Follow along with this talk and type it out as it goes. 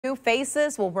New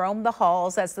faces will roam the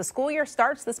halls as the school year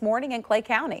starts this morning in Clay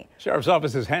County. Sheriff's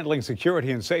Office is handling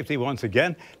security and safety once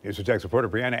again. News 4 Jax reporter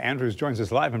Brianna Andrews joins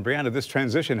us live. And Brianna, this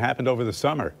transition happened over the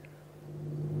summer.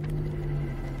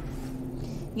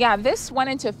 Yeah, this went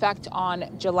into effect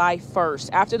on July 1st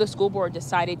after the school board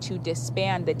decided to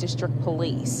disband the district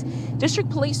police. District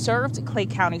police served Clay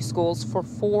County schools for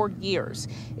 4 years.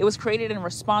 It was created in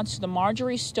response to the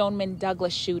Marjorie Stoneman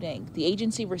Douglas shooting. The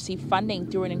agency received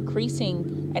funding through an increase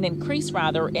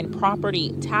in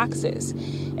property taxes.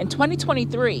 In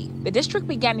 2023, the district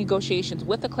began negotiations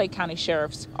with the Clay County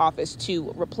Sheriff's Office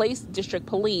to replace district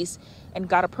police and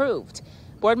got approved.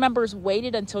 Board members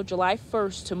waited until July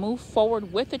 1st to move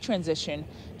forward with the transition,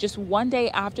 just one day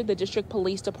after the district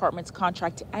police department's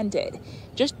contract ended.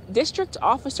 District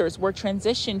officers were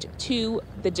transitioned to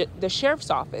the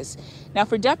sheriff's office. Now,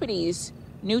 for deputies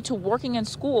new to working in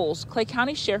schools, Clay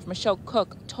County Sheriff Michelle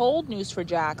Cook told News 4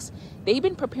 Jax they've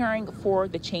been preparing for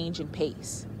the change in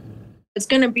pace. It's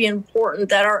going to be important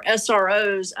that our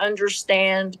SROs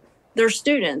understand their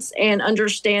students and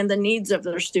understand the needs of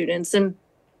their students. And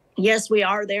yes, we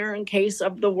are there in case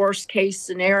of the worst case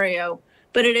scenario,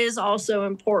 but it is also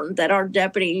important that our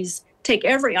deputies take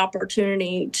every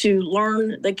opportunity to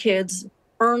learn the kids,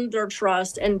 earn their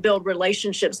trust, and build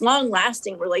relationships,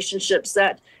 long-lasting relationships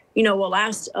that, will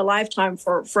last a lifetime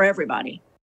for everybody.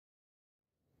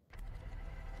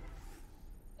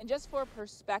 And just for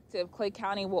perspective, Clay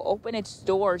County will open its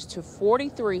doors to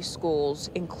 43 schools,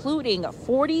 including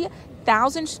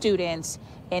 40,000 students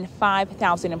and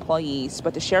 5,000 employees.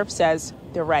 But the sheriff says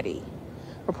they're ready.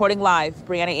 Reporting live,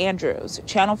 Brianna Andrews,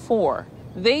 Channel 4,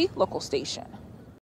 the local station.